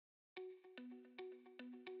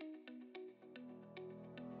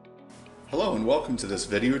Hello and welcome to this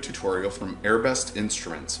video tutorial from Airbest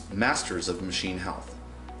Instruments, Masters of Machine Health.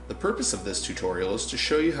 The purpose of this tutorial is to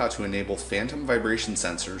show you how to enable phantom vibration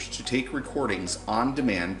sensors to take recordings on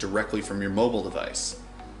demand directly from your mobile device.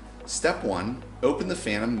 Step 1. Open the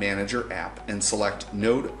Phantom Manager app and select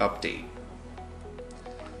Node Update.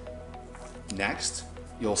 Next,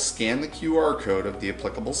 you'll scan the QR code of the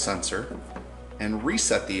applicable sensor and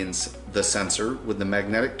reset the sensor with the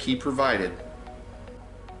magnetic key provided.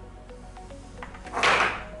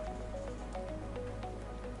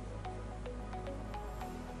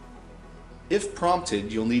 If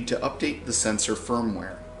prompted, you'll need to update the sensor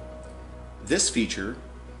firmware. This feature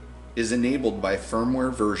is enabled by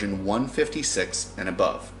firmware version 156 and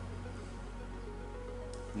above.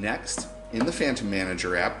 Next, in the Phantom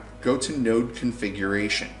Manager app, go to Node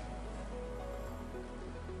Configuration.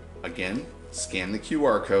 Again, scan the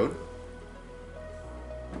QR code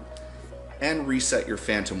and reset your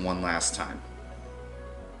Phantom one last time.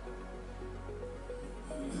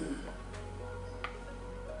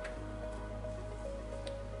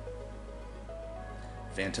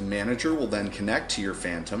 Phantom Manager will then connect to your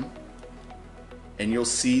Phantom and you'll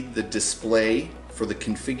see the display for the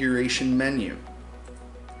configuration menu.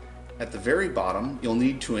 At the very bottom, you'll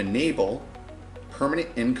need to enable permanent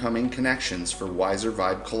incoming connections for WiSER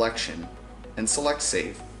Vibe collection and select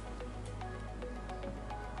Save.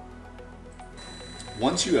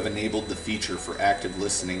 Once you have enabled the feature for active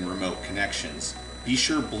listening remote connections, be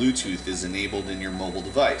sure Bluetooth is enabled in your mobile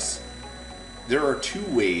device. There are two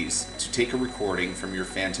ways to take a recording from your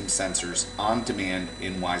Phantom sensors on demand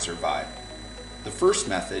in WiSER Vibe. The first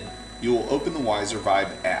method, you will open the WiSER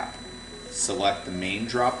Vibe app, select the main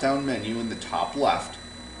drop-down menu in the top left,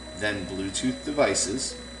 then Bluetooth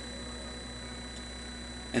devices,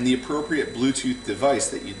 and the appropriate Bluetooth device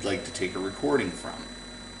that you'd like to take a recording from.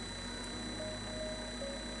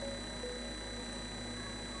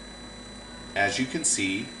 As you can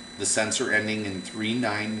see, the sensor ending in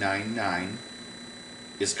 3999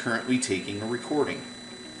 is currently taking a recording.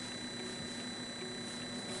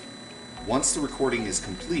 Once the recording is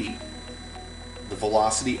complete, the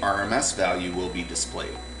velocity RMS value will be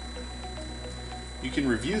displayed. You can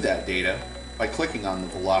review that data by clicking on the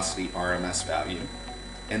velocity RMS value,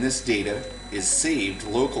 and this data is saved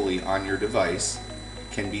locally on your device,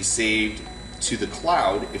 can be saved to the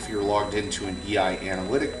cloud if you're logged into an EI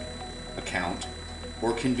Analytic account,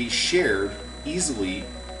 or can be shared easily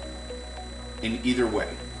in either way.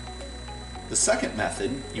 The second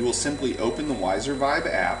method, you will simply open the WiSER Vibe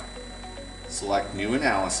app, select New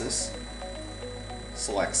Analysis,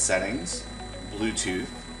 select Settings, Bluetooth,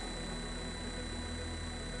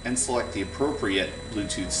 and select the appropriate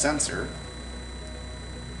Bluetooth sensor,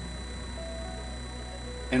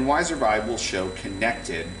 and WiSER Vibe will show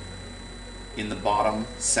Connected in the bottom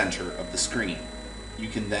center of the screen. You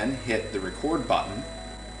can then hit the record button,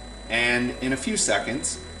 and in a few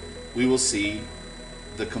seconds we will see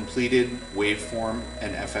the completed waveform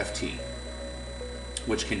and FFT,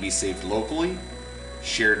 which can be saved locally,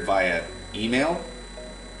 shared via email,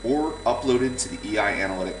 or uploaded to the EI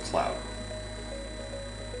Analytic cloud.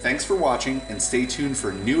 Thanks for watching, and stay tuned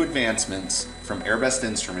for new advancements from Airbest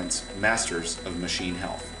Instruments, Masters of Machine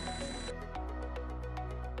Health.